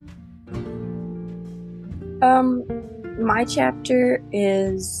Um, my chapter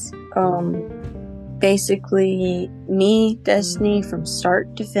is basically me, Destiny, from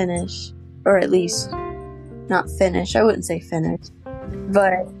start to finish, or at least not finish. I wouldn't say finish,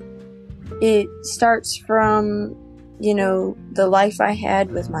 but it starts from, the life I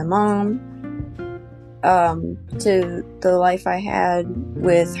had with my mom, to the life I had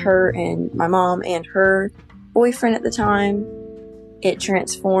with her and my mom and her boyfriend at the time. It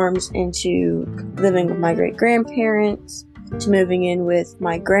transforms into living with my great grandparents, to moving in with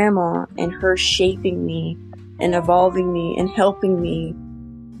my grandma and her shaping me and evolving me and helping me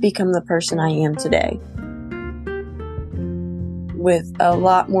become the person I am today. With a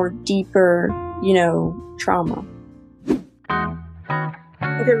lot more deeper, trauma.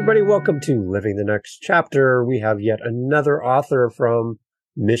 Okay, everybody, welcome to Living the Next Chapter. We have yet another author from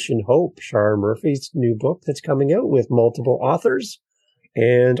Mission Hope, Shar Murphy's new book that's coming out with multiple authors.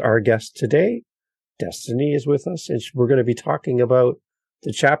 And our guest today, Destiny, is with us, and we're going to be talking about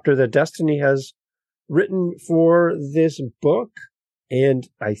the chapter that Destiny has written for this book. And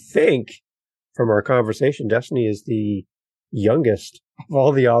I think from our conversation, Destiny is the youngest of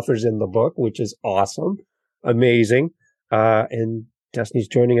all the authors in the book, which is awesome, amazing. And Destiny's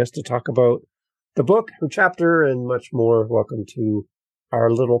joining us to talk about the book, her chapter, and much more. Welcome to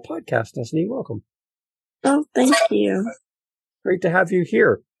our little podcast, Destiny. Welcome. Oh, thank you. Great to have you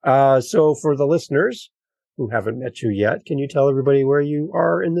here. So for the listeners who haven't met you yet, can you tell everybody where you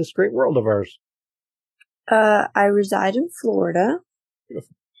are in this great world of ours? I reside in Florida.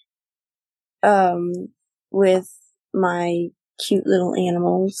 Beautiful. With my cute little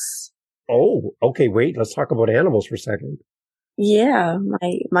animals. Oh, okay. Wait, let's talk about animals for a second. Yeah,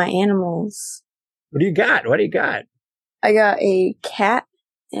 my animals. What do you got? What do you got? I got a cat,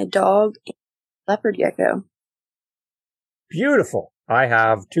 a dog, and a leopard gecko. Beautiful. I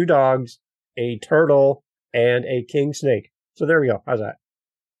have 2 dogs, a turtle, and a king snake. So there we go. How's that?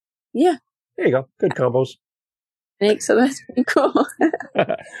 Yeah. There you go. Good combos. So that's pretty cool.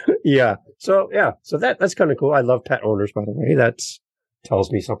 Yeah. So that's kind of cool. I love pet owners, by the way. That tells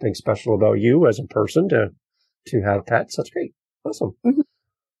me something special about you as a person to have pets. That's great. Awesome. Mm-hmm.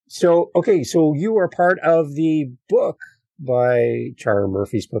 So you are part of the book by Char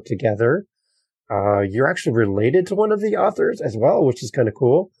Murphy's put together. You're actually related to one of the authors as well, which is kind of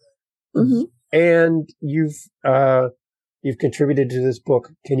cool. Mm-hmm. And you've contributed to this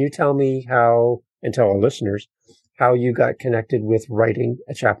book. Can you tell me how, and tell our listeners, how you got connected with writing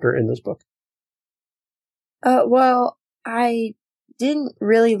a chapter in this book? Well, I didn't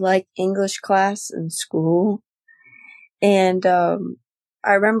really like English class in school. And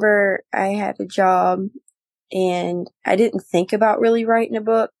I remember I had a job and I didn't think about really writing a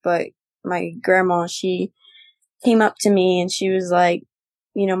book, but my grandma, she came up to me and she was like,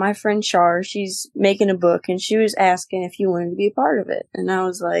 my friend Char, she's making a book and she was asking if you wanted to be a part of it. And I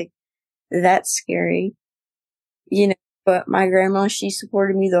was like, that's scary, but my grandma, she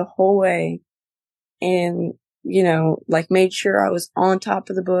supported me the whole way and, made sure I was on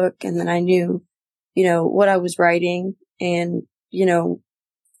top of the book. And then I knew, what I was writing and,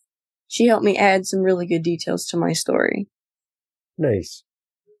 she helped me add some really good details to my story. Nice.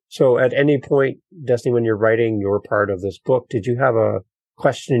 So at any point, Destiny, when you're writing your part of this book, did you have a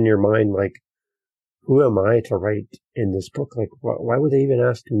question in your mind like, who am I to write in this book? Like, why would they even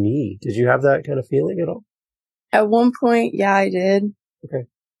ask me? Did you have that kind of feeling at all? At one point, yeah, I did. Okay.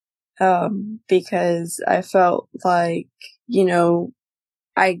 Because I felt like,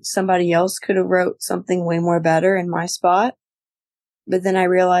 somebody else could have wrote something way more better in my spot. But then I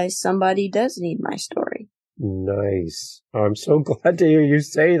realized somebody does need my story. Nice. I'm so glad to hear you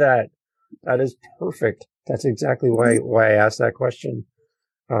say that. That is perfect. That's exactly why I asked that question.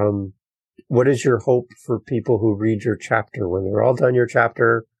 What is your hope for people who read your chapter? When they're all done your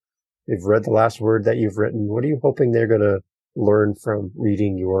chapter, they've read the last word that you've written, what are you hoping they're going to learn from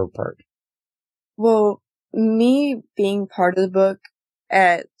reading your part? Well, me being part of the book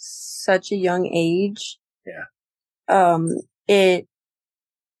at such a young age,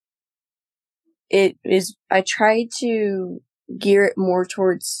 it is, I try to gear it more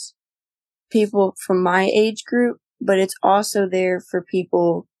towards people from my age group, but it's also there for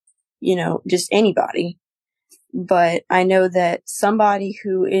people, just anybody. But I know that somebody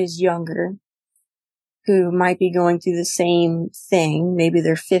who is younger, who might be going through the same thing, maybe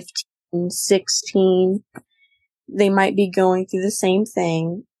they're 15, 16, they might be going through the same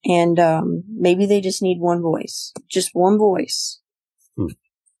thing, and maybe they just need just one voice.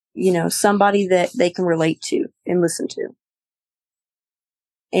 Somebody that they can relate to and listen to.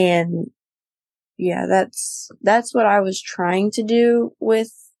 And yeah, that's what I was trying to do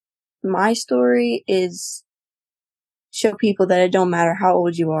with my story, is show people that it don't matter how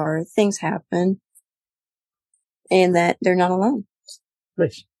old you are, things happen, and that they're not alone.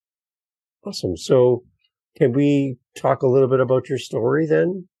 Nice. Awesome. So can we talk a little bit about your story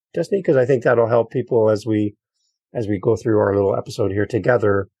then, Destiny? Because I think that'll help people as we go through our little episode here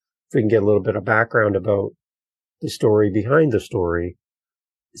together. If we can get a little bit of background about the story behind the story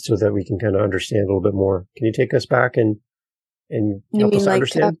so that we can kind of understand a little bit more. Can you take us back and You help us mean like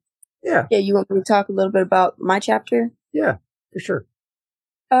understand? Yeah. Yeah, you want me to talk a little bit about my chapter? Yeah, for sure.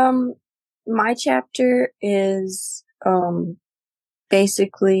 My chapter is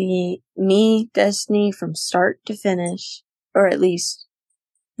basically me, Destiny, from start to finish, or at least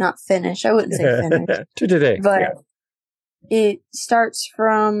not finish. I wouldn't say finish. To today. But yeah. It starts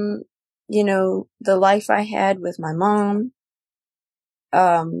from, the life I had with my mom,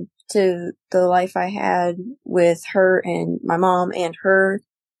 to the life I had with her and my mom and her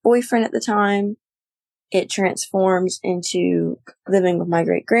boyfriend at the time. It transforms into living with my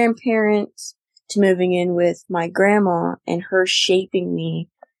great grandparents, to moving in with my grandma and her shaping me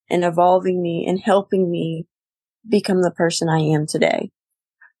and evolving me and helping me become the person I am today.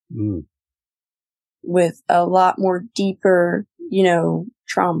 Mm. With a lot more deeper,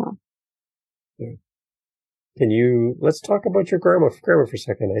 trauma. Yeah. Let's talk about your grandma for a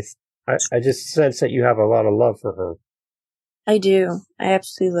second. I just sense that you have a lot of love for her. I do. I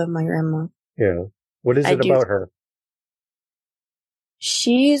absolutely love my grandma. Yeah. What is I it do. about her?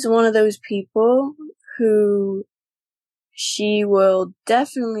 She's one of those people who she will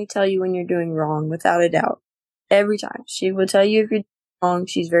definitely tell you when you're doing wrong, without a doubt. Every time. She will tell you if you're doing wrong.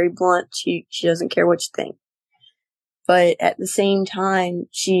 She's very blunt. She doesn't care what you think. But at the same time,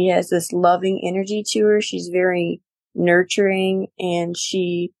 she has this loving energy to her. She's very nurturing, and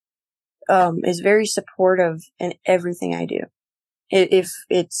she is very supportive in everything I do, if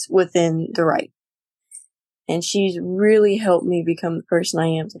it's within the right. And she's really helped me become the person I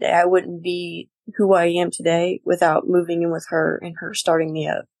am today. I wouldn't be who I am today without moving in with her and her starting me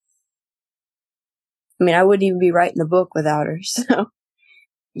up. I mean, I wouldn't even be writing the book without her, so.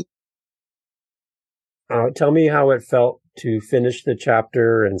 Tell me how it felt to finish the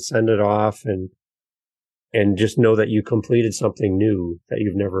chapter and send it off and just know that you completed something new that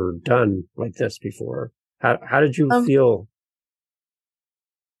you've never done like this before. How did you feel?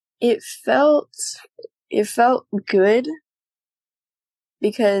 It felt good,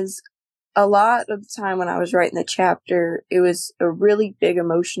 because a lot of the time when I was writing the chapter, it was a really big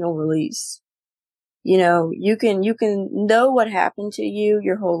emotional release. You can know what happened to you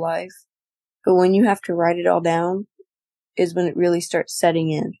your whole life, but when you have to write it all down is when it really starts setting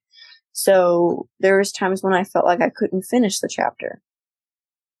in. So there was times when I felt like I couldn't finish the chapter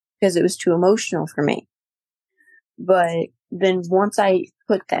because it was too emotional for me. But then once I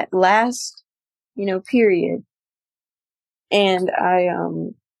put that last, period, and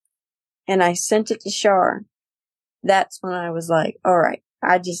I sent it to Shar, that's when I was like, all right,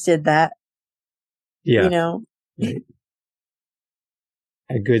 I just did that. Yeah. Right.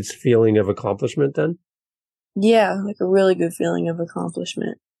 A good feeling of accomplishment then? Yeah, like a really good feeling of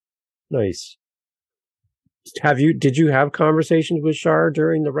accomplishment. Nice. Did you have conversations with Shar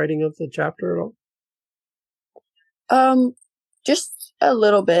during the writing of the chapter at all? Just a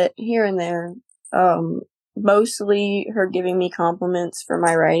little bit here and there. Mostly her giving me compliments for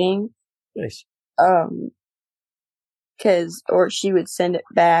my writing. Nice. Or she would send it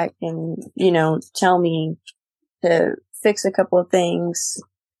back and, tell me to fix a couple of things,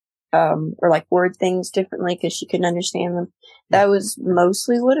 or like word things differently because she couldn't understand them. That was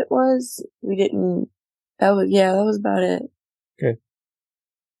mostly what it was. That was about it. Okay.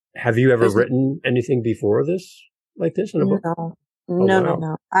 Have you ever written anything before this, like this in a book? No.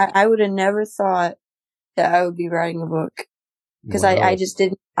 No. I would have never thought that I would be writing a book. Because I just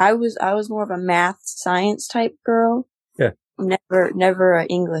didn't, I was more of a math science type girl. Yeah. Never an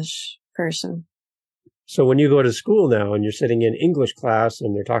English person. So when you go to school now and you're sitting in English class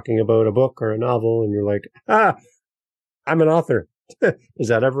and they're talking about a book or a novel and you're like, I'm an author. Does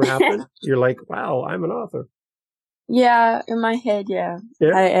that ever happen? You're like, wow, I'm an author. Yeah, in my head, yeah.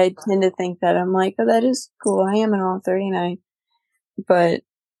 I tend to think that. I'm like, oh, that is cool. I am an author, but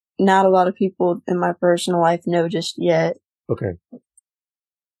not a lot of people in my personal life know just yet. Okay.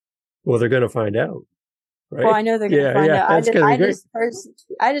 Well, they're going to find out, right? Well, I know they're going to find out. That's going to be great.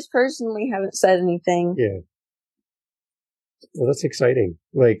 I just personally haven't said anything. Yeah. Well, that's exciting.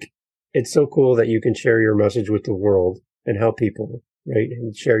 Like, it's so cool that you can share your message with the world and help people, right?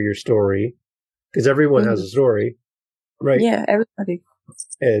 And share your story. Because everyone has a story, right? Yeah, everybody.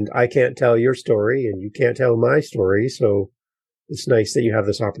 And I can't tell your story and you can't tell my story. So it's nice that you have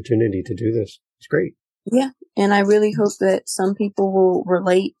this opportunity to do this. It's great. Yeah, and I really hope that some people will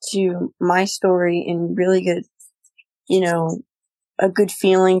relate to my story and really get, a good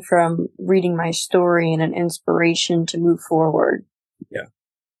feeling from reading my story and an inspiration to move forward. Yeah.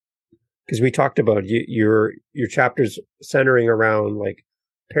 Because we talked about your chapters centering around like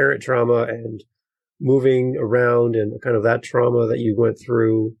parent trauma and moving around and kind of that trauma that you went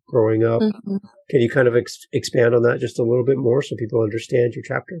through growing up. Mm-hmm. Can you kind of expand on that just a little bit more so people understand your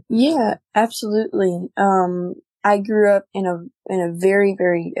chapter? Yeah, absolutely. I grew up in a very,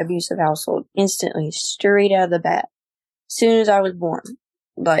 very abusive household instantly, straight out of the bat. Soon as I was born,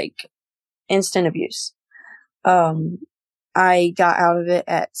 like instant abuse. I got out of it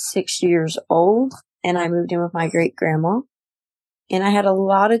at 6 years old and I moved in with my great grandma and I had a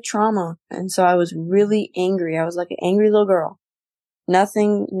lot of trauma. And so I was really angry. I was like an angry little girl.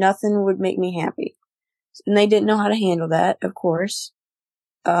 Nothing would make me happy. And they didn't know how to handle that, of course.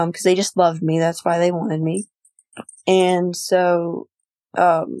 'Cause they just loved me. That's why they wanted me. And so,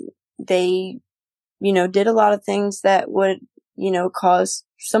 they, did a lot of things that would, cause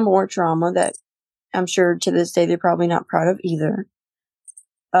some more trauma that I'm sure to this day they're probably not proud of either.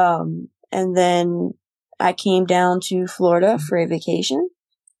 And then I came down to Florida for a vacation,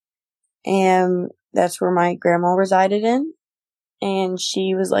 and that's where my grandma resided in. And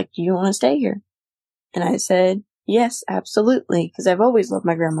she was like, "Do you want to stay here?" And I said, "Yes, absolutely," because I've always loved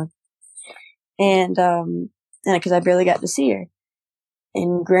my grandma. And because I barely got to see her.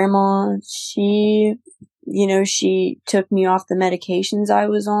 And grandma, she took me off the medications I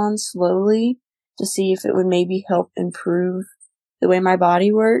was on slowly to see if it would maybe help improve the way my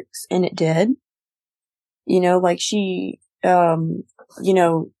body works. And it did. Like she, told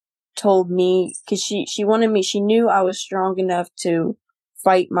me, cause she wanted me, she knew I was strong enough to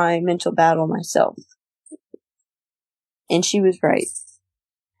fight my mental battle myself. And she was right.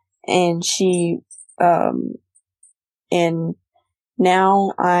 And and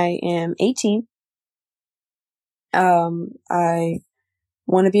now I am 18. I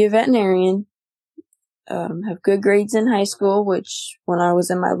want to be a veterinarian, have good grades in high school, which when I was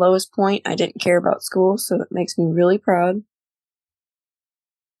in my lowest point, I didn't care about school. So it makes me really proud.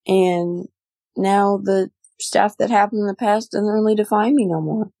 And now the stuff that happened in the past doesn't really define me no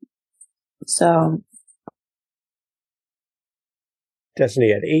more. So.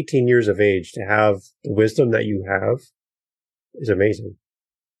 Destiny, at 18 years of age, to have the wisdom that you have is amazing.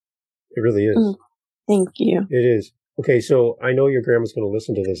 It really is. Thank you. It is. Okay, so I know your grandma's going to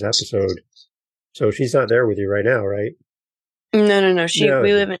listen to this episode. So she's not there with you right now, right? No.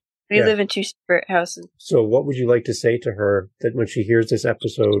 We live in two separate houses. So what would you like to say to her that when she hears this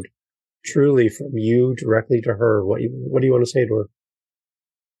episode, truly from you directly to her, what do you want to say to her?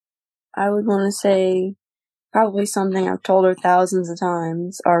 I would want to say probably something I've told her thousands of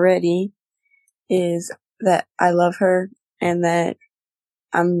times already, is that I love her and that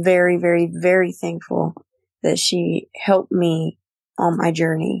I'm very, very, very thankful that she helped me on my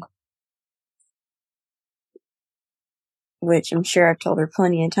journey. Which I'm sure I've told her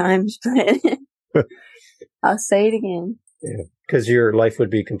plenty of times, but I'll say it again. Yeah, because your life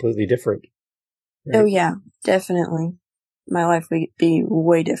would be completely different. Right? Oh yeah, definitely. My life would be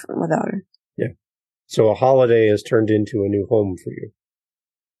way different without her. Yeah. So a holiday has turned into a new home for you.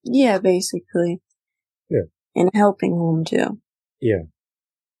 Yeah, basically. Yeah. And a helping home too. Yeah.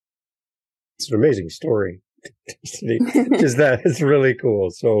 It's an amazing story. Just that, it's really cool.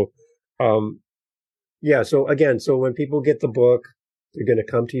 So, yeah. So again, when people get the book, they're going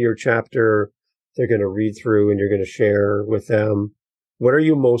to come to your chapter, they're going to read through, and you're going to share with them. What are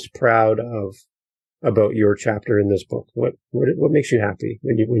you most proud of about your chapter in this book? What makes you happy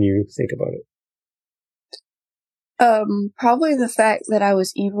when you think about it? Probably the fact that I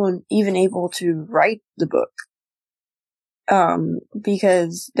was even able to write the book.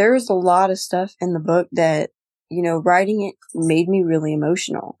 Because there's a lot of stuff in the book that, writing it made me really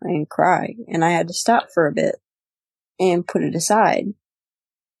emotional and cry, and I had to stop for a bit and put it aside.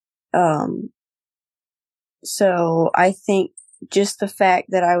 So I think just the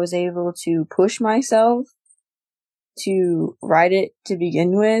fact that I was able to push myself to write it to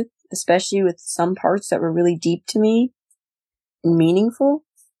begin with, especially with some parts that were really deep to me and meaningful.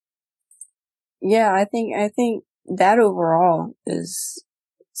 Yeah, I think that overall is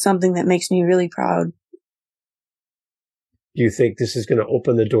something that makes me really proud. Do you think this is going to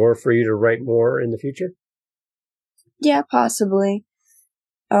open the door for you to write more in the future? Yeah, possibly.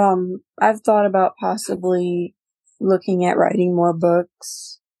 I've thought about possibly looking at writing more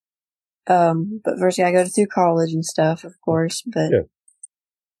books. But first I gotta go through college and stuff, of course, but,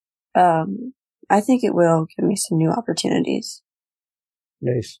 yeah. I think it will give me some new opportunities.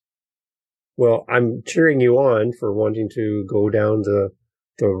 Nice. Well, I'm cheering you on for wanting to go down the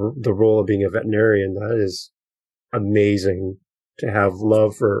role of being a veterinarian. That is amazing, to have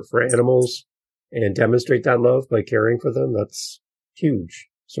love for animals and demonstrate that love by caring for them. That's huge.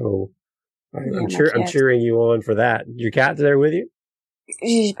 So I'm cheering you on for that. Your cat there with you?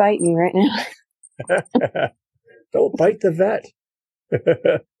 She's biting me right now. Don't bite the vet.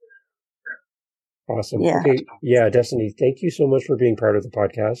 Awesome. Yeah. Okay. Yeah, Destiny, thank you so much for being part of the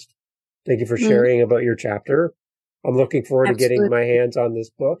podcast. Thank you for sharing about your chapter. I'm looking forward to getting my hands on this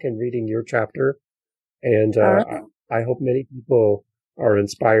book and reading your chapter. And I hope many people are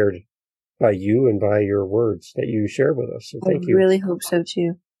inspired by you and by your words that you share with us. So thank you. I really hope so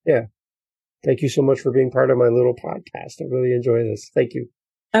too. Yeah. Thank you so much for being part of my little podcast. I really enjoy this. Thank you.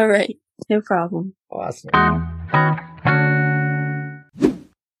 All right. No problem. Awesome.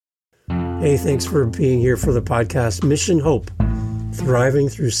 Hey, thanks for being here for the podcast. Mission Hope, Thriving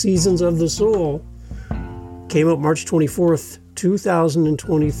Through Seasons of the Soul, came out March 24th,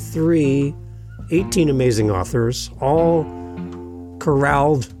 2023. 18 amazing authors, all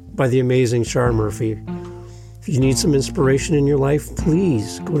corralled by the amazing Shar Murphy. If you need some inspiration in your life,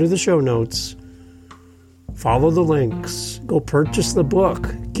 please go to the show notes, follow the links, go purchase the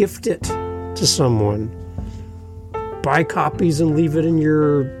book, gift it to someone, buy copies and leave it in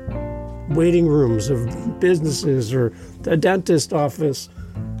your waiting rooms of businesses or the dentist office.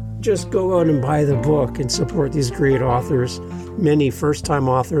 Just go out and buy the book and support these great authors, many first-time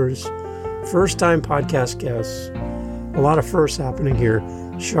authors, first-time podcast guests. A lot of firsts happening here.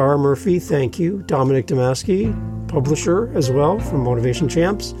 Shar Murphy, thank you. Dominic Damaski, publisher as well from Motivation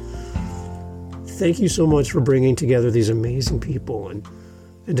Champs. Thank you so much for bringing together these amazing people, and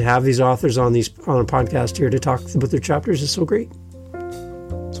to have these authors on a podcast here to talk about their chapters is so great.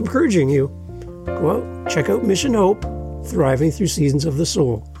 So encouraging you, go out, check out Mission Hope, Thriving Through Seasons of the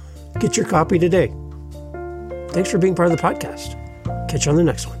Soul. Get your copy today. Thanks for being part of the podcast. Catch you on the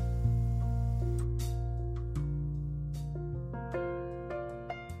next one.